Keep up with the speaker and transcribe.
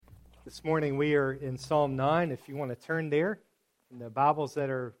This morning we are in Psalm 9. If you want to turn there, in the Bibles that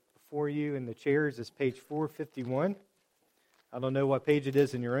are before you in the chairs is page 451. I don't know what page it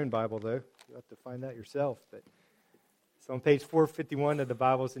is in your own Bible, though. You'll have to find that yourself. But it's on page 451 of the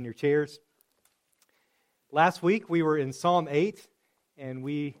Bibles in your chairs. Last week we were in Psalm 8, and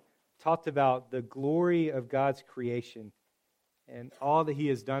we talked about the glory of God's creation and all that He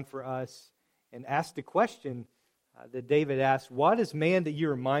has done for us, and asked the question that David asked, what is man that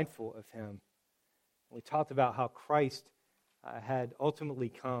you are mindful of him? We talked about how Christ had ultimately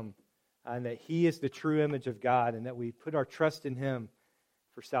come, and that He is the true image of God, and that we put our trust in Him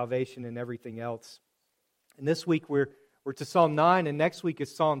for salvation and everything else. And this week we're to Psalm 9, and next week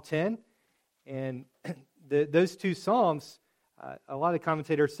is Psalm 10. And those two Psalms, a lot of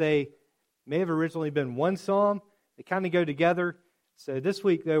commentators say, may have originally been one Psalm. They kind of go together. So this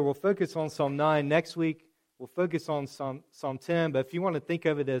week, though, we'll focus on Psalm 9. Next week, we'll focus on Psalm 10. But if you want to think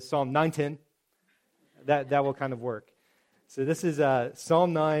of it as Psalm 9:10, that will kind of work. So this is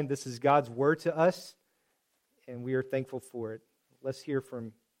Psalm 9. This is God's word to us, and we are thankful for it. Let's hear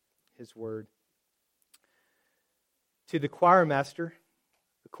from His word. To the choir master,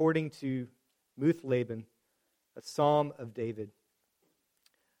 according to Laban, a psalm of David.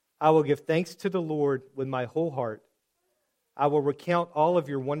 I will give thanks to the Lord with my whole heart. I will recount all of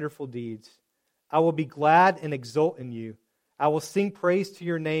your wonderful deeds. I will be glad and exult in you. I will sing praise to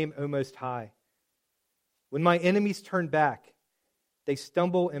your name, O Most High. When my enemies turn back, they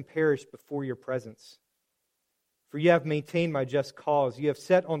stumble and perish before your presence. For you have maintained my just cause. You have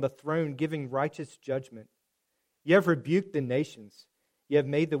sat on the throne giving righteous judgment. You have rebuked the nations. You have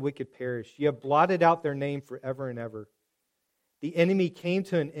made the wicked perish. You have blotted out their name forever and ever. The enemy came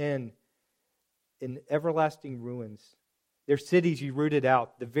to an end in everlasting ruins. Their cities you rooted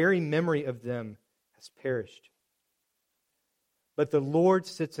out. The very memory of them has perished. But the Lord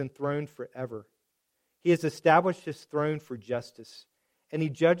sits enthroned forever. He has established His throne for justice, and He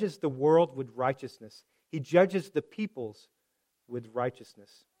judges the world with righteousness. He judges the peoples with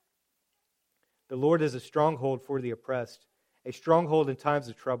righteousness. The Lord is a stronghold for the oppressed, a stronghold in times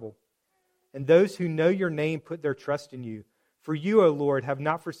of trouble. And those who know your name put their trust in you. For you, O Lord, have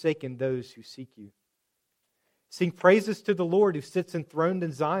not forsaken those who seek you. Sing praises to the Lord who sits enthroned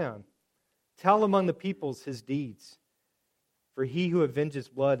in Zion. Tell among the peoples His deeds. For He who avenges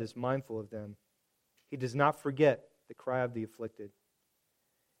blood is mindful of them. He does not forget the cry of the afflicted.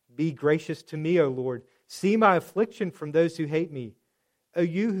 Be gracious to me, O Lord. See my affliction from those who hate me. O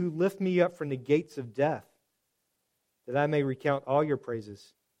you who lift me up from the gates of death, that I may recount all your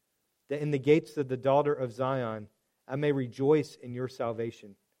praises, that in the gates of the daughter of Zion I may rejoice in your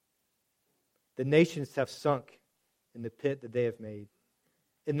salvation. The nations have sunk in the pit that they have made.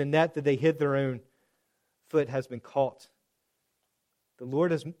 In the net that they hid their own foot has been caught. The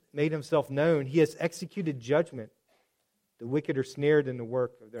Lord has made Himself known. He has executed judgment. The wicked are snared in the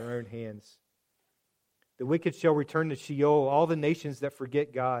work of their own hands. The wicked shall return to Sheol, all the nations that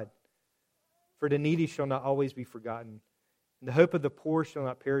forget God. For the needy shall not always be forgotten, and the hope of the poor shall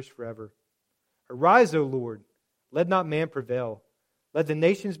not perish forever. Arise, O Lord, let not man prevail. Let the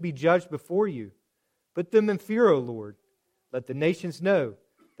nations be judged before you. Put them in fear, O Lord. Let the nations know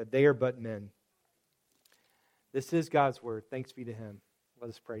that they are but men. This is God's word. Thanks be to Him. Let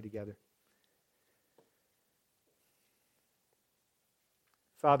us pray together.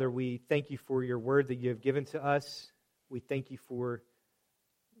 Father, we thank you for your word that you have given to us. We thank you for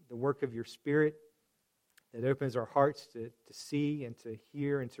the work of your Spirit that opens our hearts to see and to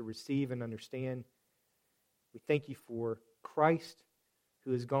hear and to receive and understand. We thank you for Christ,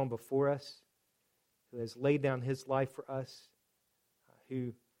 who has gone before us, who has laid down His life for us,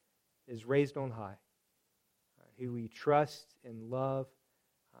 who is raised on high, who we trust and love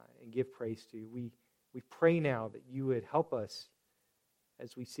and give praise to. We pray now that you would help us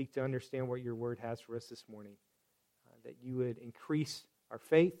as we seek to understand what your word has for us this morning, that you would increase our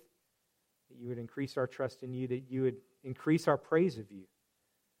faith, that you would increase our trust in you, that you would increase our praise of you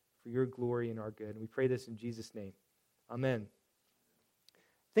for your glory and our good. And we pray this in Jesus' name. Amen.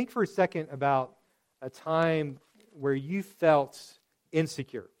 Think for a second about a time where you felt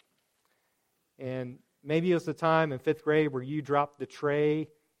insecure. And maybe it was the time in 5th grade where you dropped the tray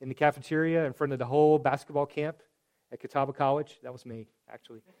in the cafeteria in front of the whole basketball camp at Catawba College. That was me,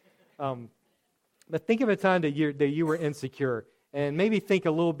 actually. But think of a time that you were insecure, and maybe think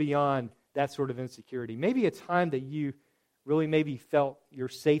a little beyond that sort of insecurity. Maybe a time that you really maybe felt your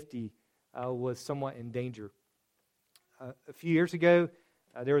safety was somewhat in danger. A few years ago,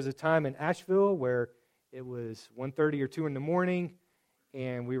 there was a time in Asheville where it was 1:30 or 2 in the morning,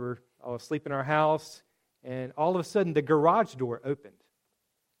 and we were all asleep in our house, and all of a sudden the garage door opened.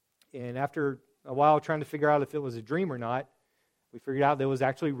 And after a while trying to figure out if it was a dream or not, we figured out that it was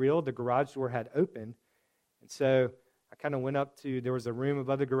actually real. The garage door had opened. And so I kind of went up to, there was a room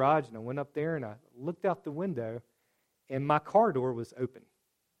above the garage, and I went up there and I looked out the window, and my car door was open.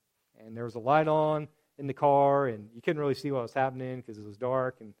 And there was a light on in the car, and you couldn't really see what was happening because it was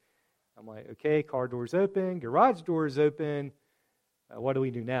dark. And I'm like, okay, car door's open, garage door is open. What do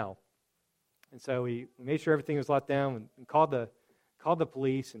we do now? And so we made sure everything was locked down and called the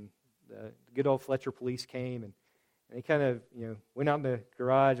police, and the good old Fletcher police came, and they kind of, went out in the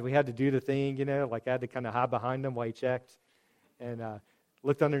garage. We had to do the thing, like I had to kind of hide behind them while he checked, and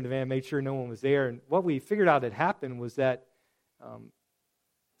looked under the van, made sure no one was there. And what we figured out had happened was that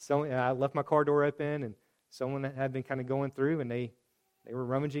I left my car door open, and someone had been kind of going through, and they were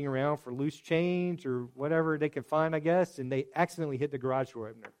rummaging around for loose change or whatever they could find, I guess, and they accidentally hit the garage door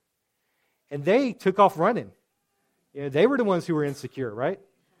opener. And they took off running. They were the ones who were insecure, right?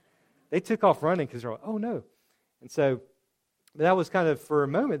 They took off running because they're like, oh no. And so that was kind of, for a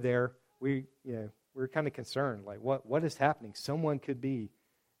moment there, we were kind of concerned, like what is happening? Someone could be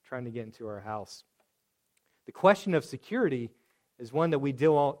trying to get into our house. The question of security is one that we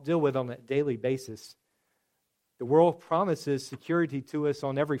deal with on a daily basis. The world promises security to us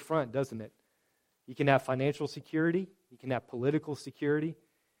on every front, doesn't it? You can have financial security. You can have political security.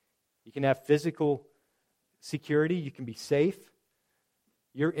 You can have physical security. You can be safe.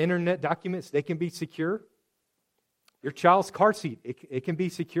 Your internet documents, they can be secure. Your child's car seat, it can be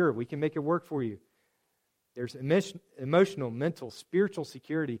secure. We can make it work for you. There's emotional, mental, spiritual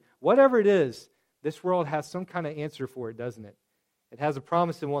security. Whatever it is, this world has some kind of answer for it, doesn't it? It has a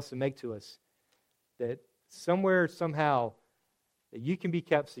promise it wants to make to us that somewhere, somehow, that you can be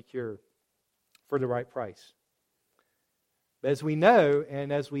kept secure for the right price. But as we know,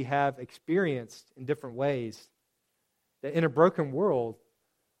 and as we have experienced in different ways, that in a broken world,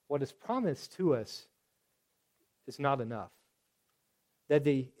 what is promised to us is not enough. That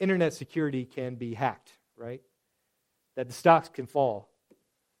the internet security can be hacked, right? That the stocks can fall.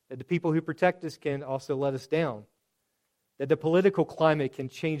 That the people who protect us can also let us down. That the political climate can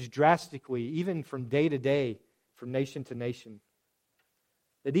change drastically, even from day to day, from nation to nation.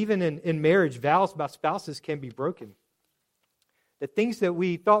 That even in marriage, vows by spouses can be broken. That things that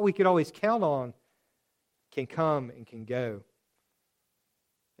we thought we could always count on can come and can go.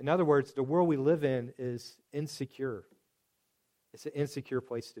 In other words, the world we live in is insecure. It's an insecure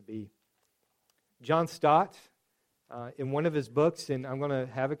place to be. John Stott, in one of his books, and I'm going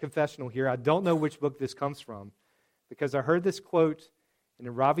to have a confessional here. I don't know which book this comes from, because I heard this quote in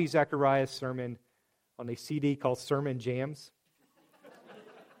a Ravi Zacharias sermon on a CD called Sermon Jams,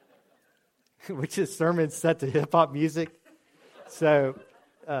 which is sermons set to hip-hop music. So,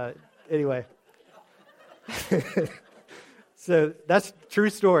 anyway. So, that's a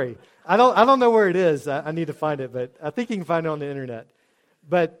true story. I don't know where it is. I need to find it, but I think you can find it on the internet.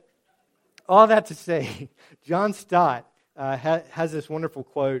 But all that to say, John Stott has this wonderful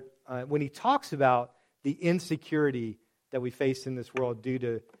quote when he talks about the insecurity that we face in this world due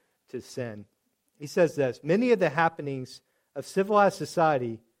to sin. He says this: many of the happenings of civilized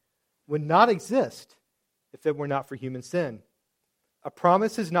society would not exist if it were not for human sin. A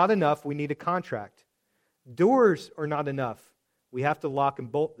promise is not enough. We need a contract. Doors are not enough. We have to lock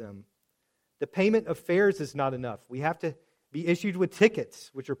and bolt them. The payment of fares is not enough. We have to be issued with tickets,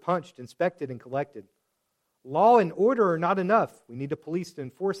 which are punched, inspected, and collected. Law and order are not enough. We need the police to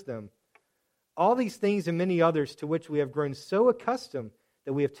enforce them. All these things and many others to which we have grown so accustomed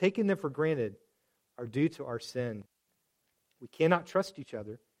that we have taken them for granted are due to our sin. We cannot trust each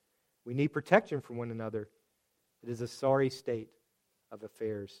other. We need protection from one another. It is a sorry state of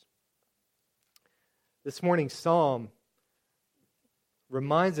affairs. This morning's psalm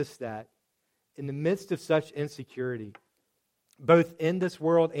reminds us that in the midst of such insecurity, both in this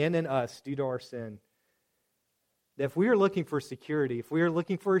world and in us due to our sin, that if we are looking for security, if we are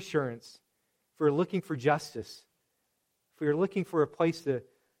looking for assurance, if we are looking for justice, if we are looking for a place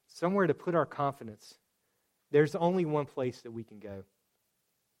somewhere to put our confidence, there's only one place that we can go.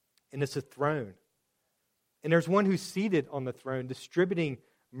 And it's a throne. And there's one who's seated on the throne, distributing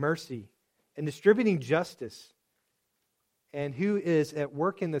mercy and distributing justice, and who is at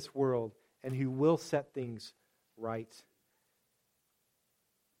work in this world and who will set things right.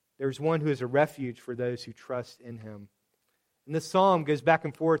 There's one who is a refuge for those who trust in him. And this psalm goes back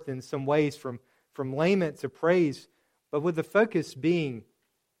and forth in some ways from lament to praise, but with the focus being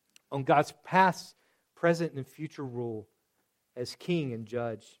on God's past, present, and future rule as king and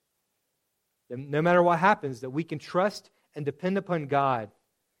judge. No matter what happens, that we can trust and depend upon God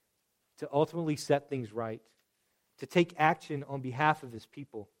to ultimately set things right, to take action on behalf of his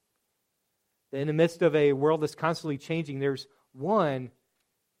people, That in the midst of a world that's constantly changing, there's one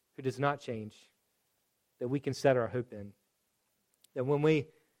who does not change, that we can set our hope in. That when we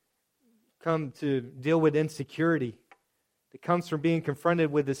come to deal with insecurity that comes from being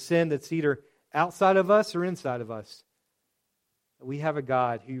confronted with the sin that's either outside of us or inside of us, we have a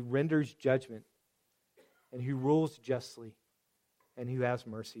God who renders judgment and who rules justly and who has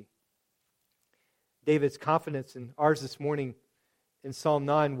mercy. David's confidence and ours this morning in Psalm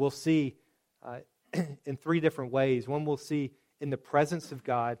 9 we'll see in three different ways. One, we'll see in the presence of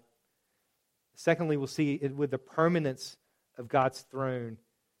God. Secondly, we'll see it with the permanence of God's throne.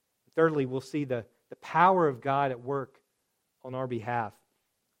 Thirdly, we'll see the power of God at work on our behalf.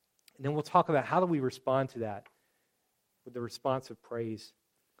 And then we'll talk about how do we respond to that with the response of praise.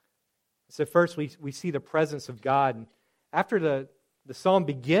 So first, we see the presence of God. And after the psalm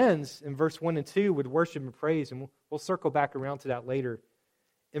begins in verse 1 and 2 with worship and praise, and we'll circle back around to that later.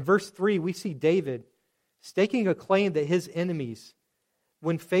 In verse 3, we see David staking a claim that his enemies,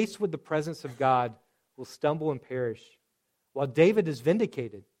 when faced with the presence of God, will stumble and perish, while David is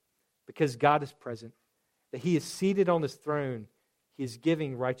vindicated because God is present, that he is seated on his throne, he is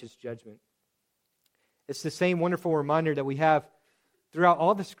giving righteous judgment. It's the same wonderful reminder that we have throughout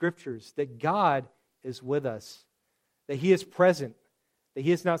all the Scriptures that God is with us, that he is present, that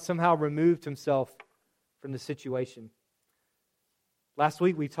he has not somehow removed himself from the situation. Last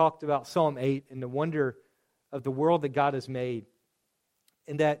week we talked about Psalm 8 and the wonder of the world that God has made,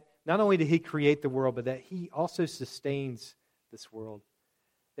 and that not only did he create the world, but that he also sustains this world,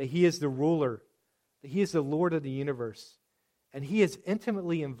 that he is the ruler, that he is the Lord of the universe, and he is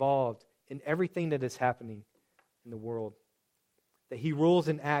intimately involved in everything that is happening in the world, that he rules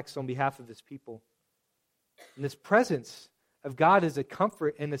and acts on behalf of his people. And this presence of God is a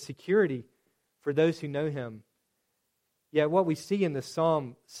comfort and a security for those who know him. Yet what we see in the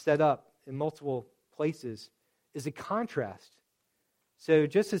psalm set up in multiple places is a contrast. So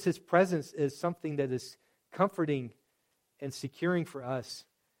just as his presence is something that is comforting and securing for us,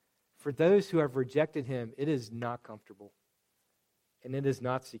 for those who have rejected him, it is not comfortable. And it is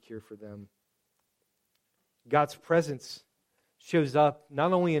not secure for them. God's presence shows up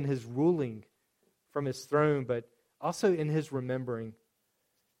not only in his ruling from his throne, but also in his remembering.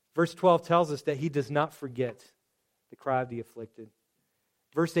 Verse 12 tells us that he does not forget the cry of the afflicted.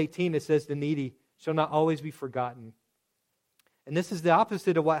 Verse 18, it says, the needy shall not always be forgotten. And this is the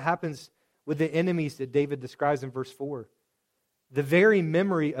opposite of what happens with the enemies that David describes in verse 4. The very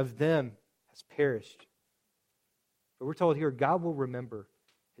memory of them has perished. But we're told here, God will remember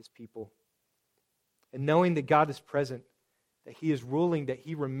his people. And knowing that God is present, that he is ruling, that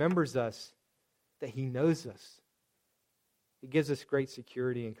he remembers us, that he knows us, it gives us great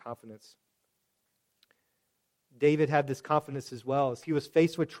security and confidence. David had this confidence as well as he was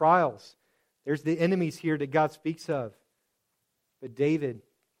faced with trials. There's the enemies here that God speaks of. But David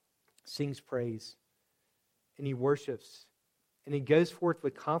sings praise, and he worships, and he goes forth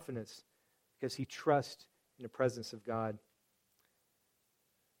with confidence because he trusts in the presence of God.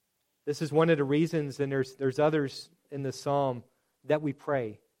 This is one of the reasons, and there's others in the psalm, that we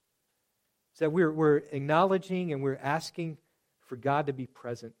pray. So that we're acknowledging and we're asking for God to be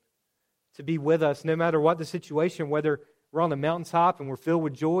present, to be with us no matter what the situation, whether we're on the mountaintop and we're filled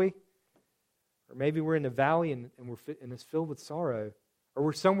with joy, or maybe we're in the valley and it's filled with sorrow, or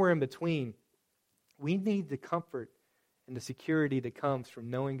we're somewhere in between. We need the comfort and the security that comes from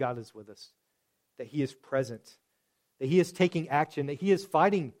knowing God is with us, that he is present, that he is taking action, that he is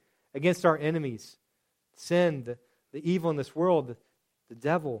fighting against our enemies, sin, the evil in this world, the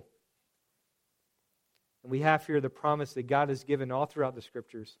devil. And we have here the promise that God has given all throughout the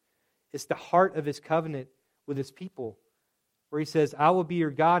Scriptures. It's the heart of his covenant with his people, where he says, I will be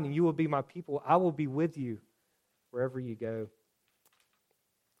your God and you will be my people. I will be with you wherever you go.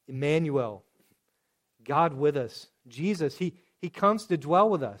 Emmanuel, God with us. Jesus, he comes to dwell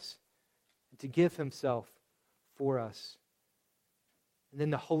with us and to give himself for us. And then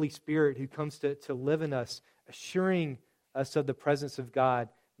the Holy Spirit who comes to live in us, assuring us of the presence of God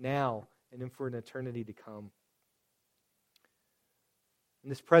now and then for an eternity to come.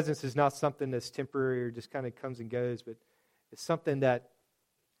 And this presence is not something that's temporary or just kind of comes and goes, but it's something that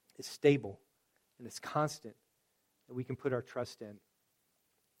is stable and it's constant that we can put our trust in.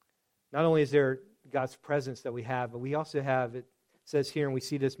 Not only is there God's presence that we have, but we also have, it says here, and we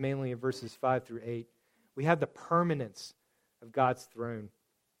see this mainly in verses 5 through 8, we have the permanence of God's throne.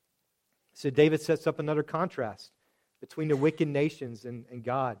 So David sets up another contrast between the wicked nations and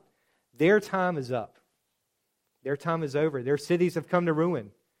God. Their time is up. Their time is over. Their cities have come to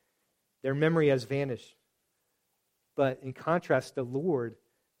ruin. Their memory has vanished. But in contrast, the Lord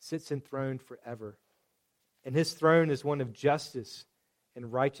sits enthroned forever. And his throne is one of justice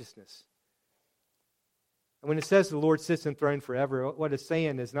and righteousness. And when it says the Lord sits enthroned forever, what it's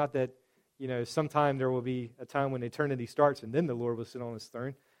saying is not that, sometime there will be a time when eternity starts and then the Lord will sit on his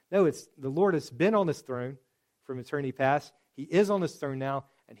throne. No, it's the Lord has been on his throne from eternity past. He is on his throne now,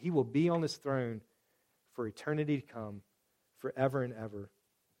 and he will be on his throne for eternity to come, forever and ever.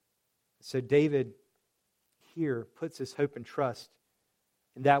 So David here puts his hope and trust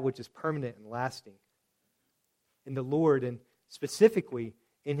in that which is permanent and lasting, in the Lord, and specifically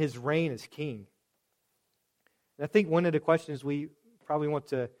in his reign as king. And I think one of the questions we probably want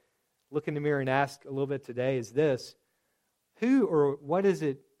to look in the mirror and ask a little bit today is this: who or what is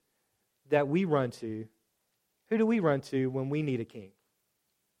it that we run to? Who do we run to when we need a king?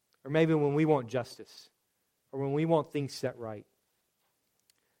 Or maybe when we want justice, or when we want things set right.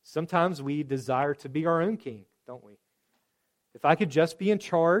 Sometimes we desire to be our own king, don't we? If I could just be in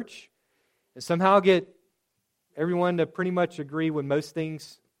charge and somehow get everyone to pretty much agree with most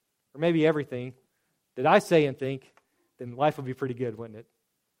things, or maybe everything, that I say and think, then life would be pretty good, wouldn't it?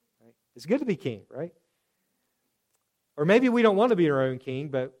 Right? It's good to be king, right? Or maybe we don't want to be our own king,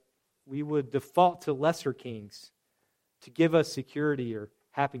 but we would default to lesser kings to give us security or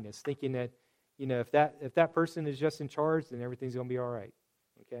happiness, thinking that, if that person is just in charge, then everything's going to be all right.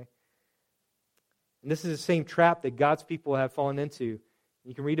 Okay? And this is the same trap that God's people have fallen into.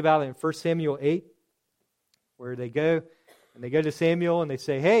 You can read about it in 1 Samuel 8, where they go to Samuel and they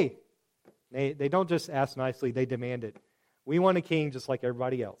say, hey, they don't just ask nicely, they demand it. We want a king just like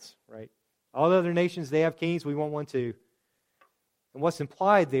everybody else, right? All the other nations, they have kings, we want one too. And what's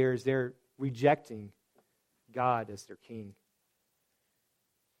implied there is they're rejecting God as their king.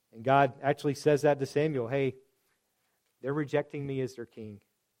 And God actually says that to Samuel, hey, they're rejecting me as their king.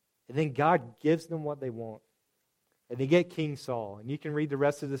 And then God gives them what they want. And they get King Saul. And you can read the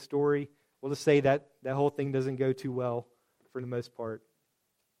rest of the story. We'll just say that whole thing doesn't go too well for the most part.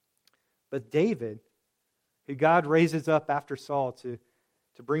 But David, who God raises up after Saul to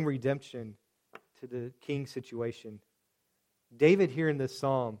bring redemption to the king situation, David here in this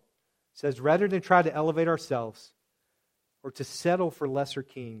psalm says, rather than try to elevate ourselves or to settle for lesser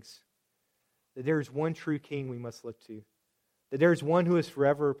kings, that there is one true king we must look to. That there is one who is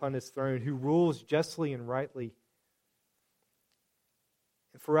forever upon his throne, who rules justly and rightly.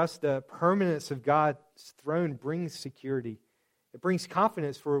 And for us, the permanence of God's throne brings security. It brings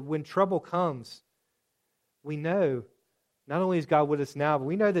confidence for when trouble comes. We know, not only is God with us now, but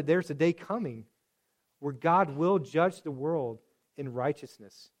we know that there's a day coming where God will judge the world in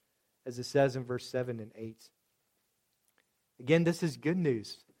righteousness, as it says in verse 7 and 8. Again, this is good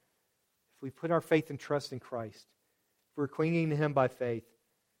news. If we put our faith and trust in Christ, if we're clinging to Him by faith,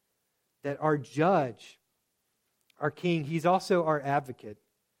 that our judge, our King, He's also our advocate.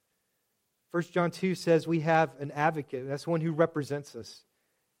 1 John 2 says we have an advocate. That's one who represents us,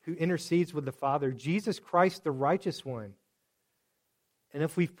 who intercedes with the Father, Jesus Christ, the righteous one. And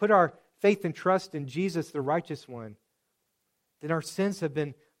if we've put our faith and trust in Jesus, the righteous one, then our sins have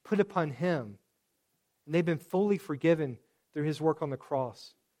been put upon Him. And they've been fully forgiven through His work on the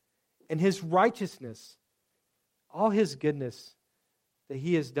cross. And His righteousness, all His goodness that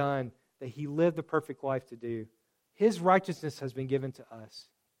He has done, that He lived the perfect life to do, His righteousness has been given to us.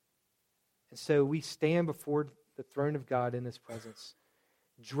 And so we stand before the throne of God in His presence,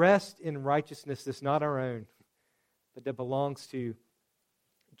 dressed in righteousness that's not our own, but that belongs to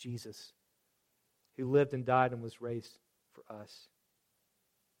Jesus, who lived and died and was raised for us.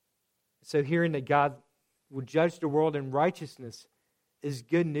 So hearing that God will judge the world in righteousness is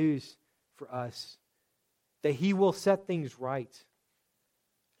good news for us, that He will set things right.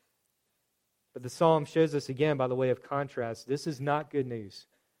 But the psalm shows us again, by the way of contrast, this is not good news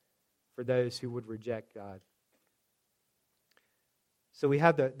for those who would reject God. So we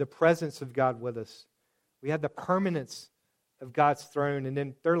have the presence of God with us. We have the permanence of God's throne. And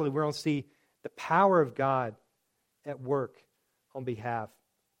then thirdly, we're going to see the power of God at work on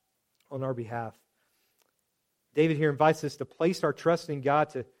our behalf. David here invites us to place our trust in God,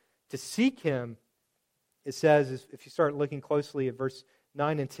 to seek Him. It says, if you start looking closely at verse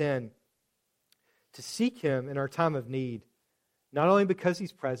 9 and 10, to seek Him in our time of need, not only because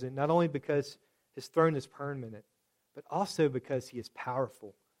He's present, not only because His throne is permanent, but also because He is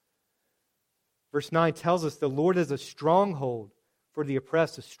powerful. Verse 9 tells us the Lord is a stronghold for the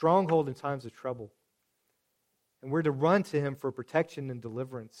oppressed, a stronghold in times of trouble. And we're to run to Him for protection and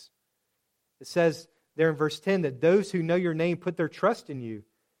deliverance. It says there in verse 10 that those who know Your name put their trust in You.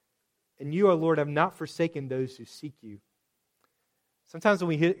 And You, O Lord, have not forsaken those who seek You. Sometimes when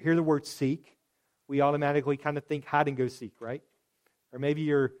we hear the word seek, we automatically kind of think hide and go seek, right? Or maybe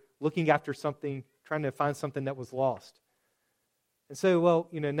you're looking after something, trying to find something that was lost. And so,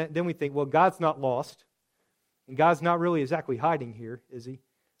 then we think, well, God's not lost. And God's not really exactly hiding here, is he?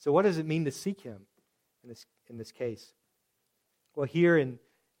 So what does it mean to seek him in this case? Well, here and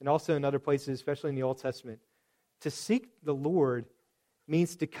also in other places, especially in the Old Testament, to seek the Lord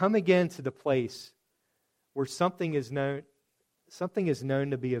means to come again to the place where something is known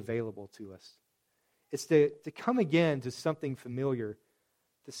to be available to us. It's to come again to something familiar,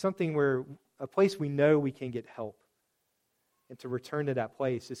 to something where a place we know we can get help, and to return to that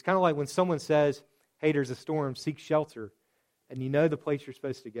place. It's kind of like when someone says, hey, there's a storm, seek shelter, and you know the place you're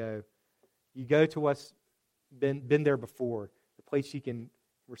supposed to go. You go to what's been there before, the place you can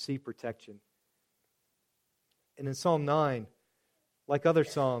receive protection. And in Psalm 9, like other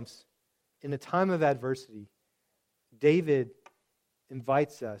Psalms, in a time of adversity, David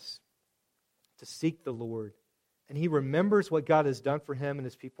invites us to seek the Lord. And he remembers what God has done for him and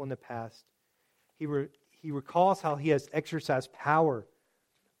his people in the past. He recalls how he has exercised power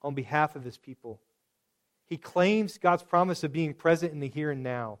on behalf of his people. He claims God's promise of being present in the here and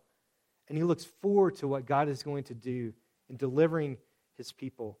now. And he looks forward to what God is going to do in delivering his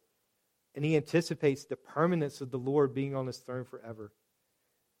people. And he anticipates the permanence of the Lord being on his throne forever.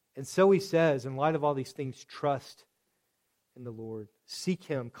 And so he says, in light of all these things, trust in the Lord. Seek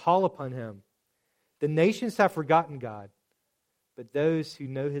him. Call upon him. The nations have forgotten God, but those who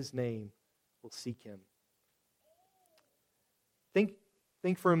know his name will seek him.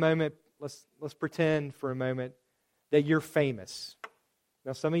 Think for a moment, let's pretend for a moment that you're famous.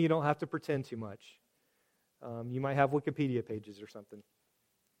 Now, some of you don't have to pretend too much. You might have Wikipedia pages or something.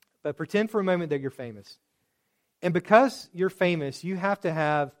 But pretend for a moment that you're famous. And because you're famous, you have to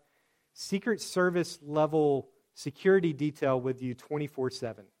have Secret Service level security detail with you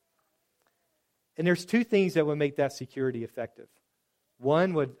 24/7. And there's two things that would make that security effective.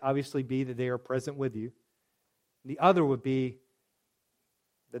 One would obviously be that they are present with you. The other would be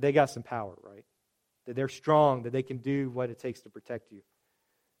that they got some power, right? That they're strong, that they can do what it takes to protect you.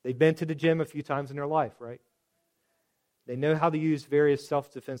 They've been to the gym a few times in their life, right? They know how to use various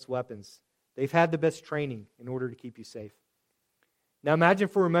self-defense weapons. They've had the best training in order to keep you safe. Now imagine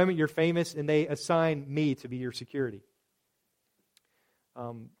for a moment you're famous and they assign me to be your security.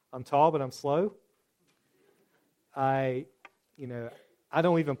 I'm tall, but I'm slow. I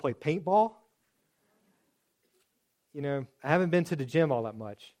don't even play paintball. I haven't been to the gym all that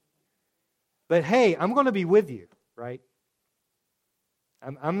much. But hey, I'm going to be with you, right?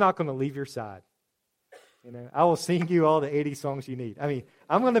 I'm not going to leave your side. I will sing you all the 80 songs you need.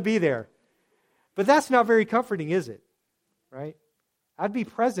 I'm going to be there. But that's not very comforting, is it? Right? I'd be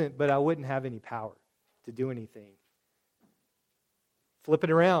present, but I wouldn't have any power to do anything. Flip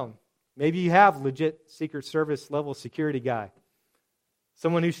it around. Maybe you have legit Secret Service level security guy.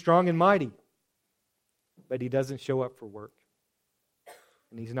 Someone who's strong and mighty. But he doesn't show up for work.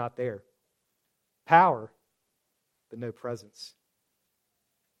 And he's not there. Power, but no presence.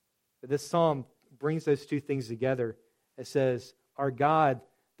 But this psalm brings those two things together. It says, our God,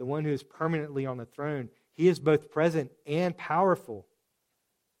 the one who is permanently on the throne, he is both present and powerful.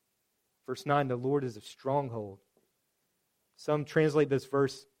 Verse 9, the Lord is a stronghold. Some translate this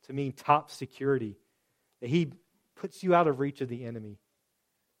verse to mean top security, that he puts you out of reach of the enemy.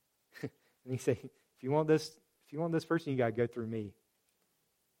 And he says, if you want this person, you got to go through me.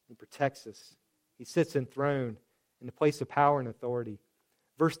 He protects us. He sits enthroned in the place of power and authority.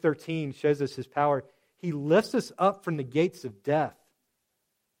 Verse 13 shows us his power. He lifts us up from the gates of death.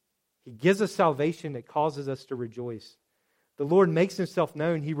 He gives us salvation that causes us to rejoice. The Lord makes himself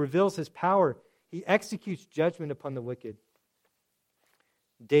known. He reveals his power. He executes judgment upon the wicked.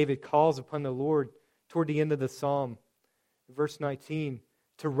 David calls upon the Lord toward the end of the psalm. Verse 19,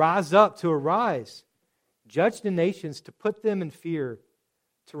 to rise up, to arise, judge the nations, to put them in fear,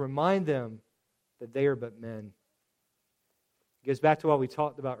 to remind them that they are but men. It goes back to what we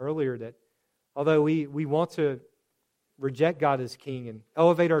talked about earlier, that although we want to reject God as king and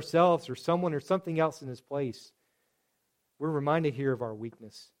elevate ourselves or someone or something else in his place, we're reminded here of our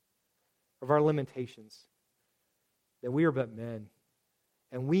weakness, of our limitations, that we are but men,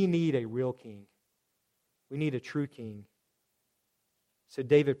 and we need a real king. We need a true king. So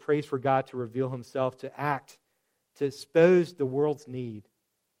David prays for God to reveal himself, to act, to expose the world's need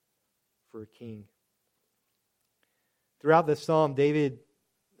for a king. Throughout this psalm, David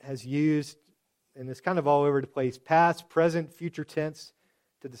has used, and it's kind of all over the place, past, present, future tense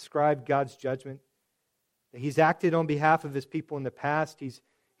to describe God's judgment. He's acted on behalf of his people in the past.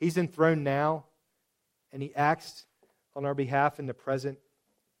 He's enthroned now, and he acts on our behalf in the present,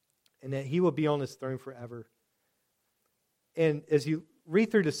 and that he will be on his throne forever. And as you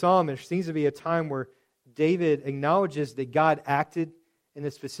read through the psalm, there seems to be a time where David acknowledges that God acted in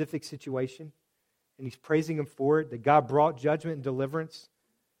a specific situation, and he's praising him for it, that God brought judgment and deliverance.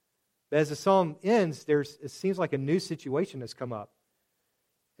 But as the psalm ends, it seems like a new situation has come up.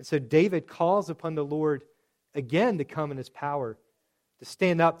 And so David calls upon the Lord again to come in his power, to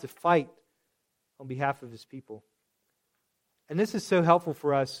stand up, to fight on behalf of his people. And this is so helpful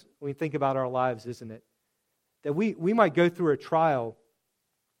for us when we think about our lives, isn't it? That we might go through a trial,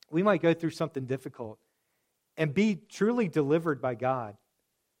 we might go through something difficult, and be truly delivered by God.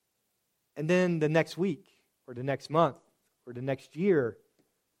 And then the next week, or the next month, or the next year,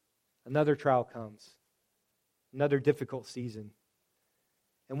 another trial comes, another difficult season.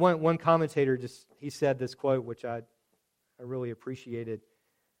 And one commentator he said this quote, which I really appreciated,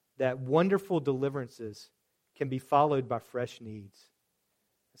 that wonderful deliverances can be followed by fresh needs.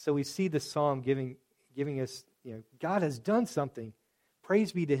 So we see the psalm giving us, God has done something.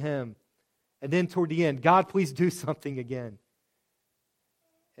 Praise be to Him. And then toward the end, God, please do something again.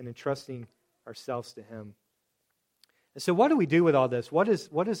 And entrusting ourselves to Him. And so what do we do with all this? What is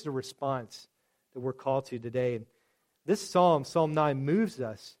the response that we're called to today? And this psalm, Psalm 9, moves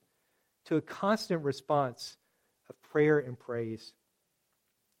us to a constant response of prayer and praise.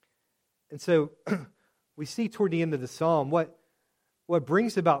 And so we see toward the end of the psalm what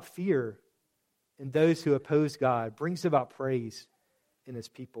brings about fear in those who oppose God, brings about praise in His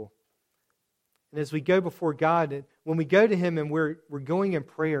people. And as we go before God, when we go to Him and we're going in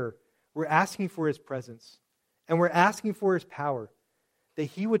prayer, we're asking for His presence and we're asking for His power, that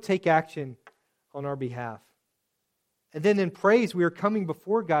He would take action on our behalf. And then in praise, we are coming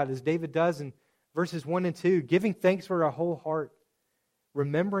before God, as David does in verses 1 and 2, giving thanks with our whole heart,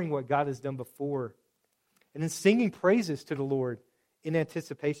 remembering what God has done before, and then singing praises to the Lord in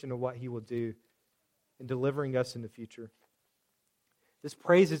anticipation of what He will do in delivering us in the future. This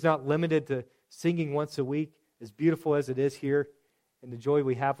praise is not limited to singing once a week, as beautiful as it is here, and the joy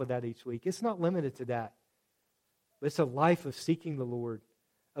we have with that each week. It's not limited to that. But it's a life of seeking the Lord,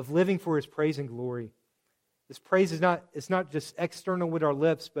 of living for His praise and glory. This praise is not just external with our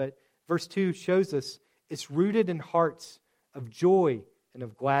lips, but verse 2 shows us it's rooted in hearts of joy and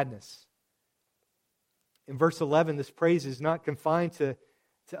of gladness. In verse 11, this praise is not confined to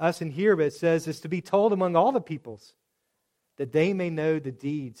us in here, but it says it's to be told among all the peoples, that they may know the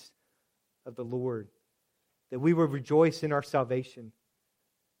deeds of the Lord, that we will rejoice in our salvation,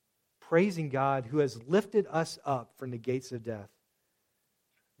 praising God who has lifted us up from the gates of death,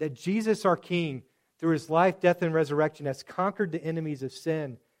 that Jesus our King, through His life, death, and resurrection, has conquered the enemies of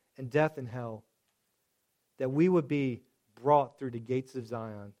sin and death and hell, that we would be brought through the gates of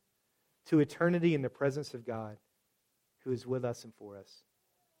Zion to eternity in the presence of God, who is with us and for us.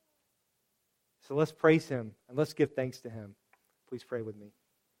 So let's praise Him and let's give thanks to Him. Please pray with me.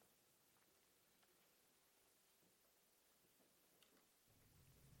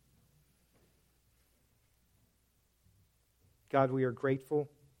 God, we are grateful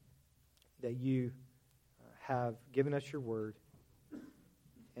that You have given us Your word,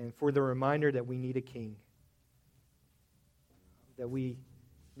 and for the reminder that we need a king, that we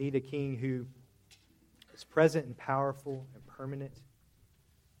need a king who is present and powerful and permanent,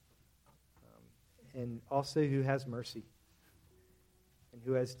 and also who has mercy and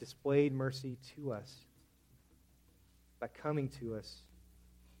who has displayed mercy to us by coming to us,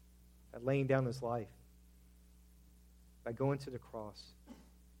 by laying down His life, by going to the cross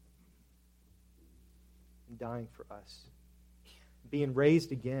and dying for us, being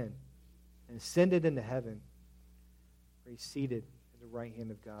raised again and ascended into heaven, where He's seated at the right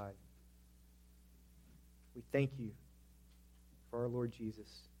hand of God. We thank You for our Lord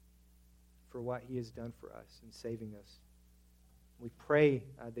Jesus, for what He has done for us in saving us. We pray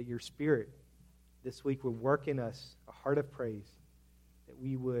that Your Spirit this week would work in us a heart of praise, that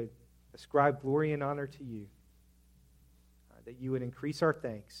we would ascribe glory and honor to You, that You would increase our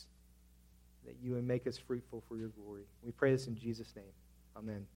thanks, that You would make us fruitful for Your glory. We pray this in Jesus' name. Amen.